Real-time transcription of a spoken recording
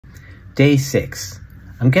Day 6.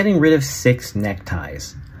 I'm getting rid of 6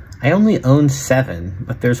 neckties. I only own 7,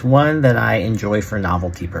 but there's one that I enjoy for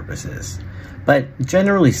novelty purposes. But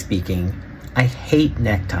generally speaking, I hate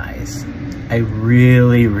neckties. I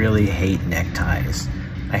really hate neckties.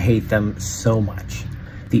 I hate them so much.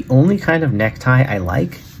 The only kind of necktie I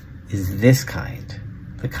like is this kind,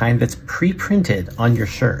 the kind that's pre-printed on your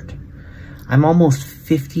shirt. I'm almost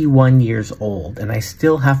 51 years old and I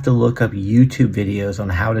still have to look up YouTube videos on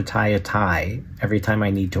how to tie a tie every time I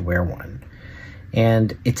need to wear one.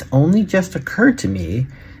 And it's only just occurred to me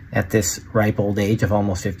at this ripe old age of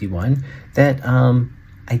almost 51 that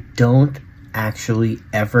I don't actually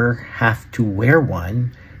ever have to wear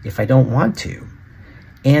one if I don't want to.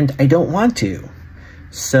 And I don't want to.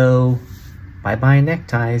 So bye-bye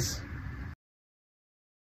neckties.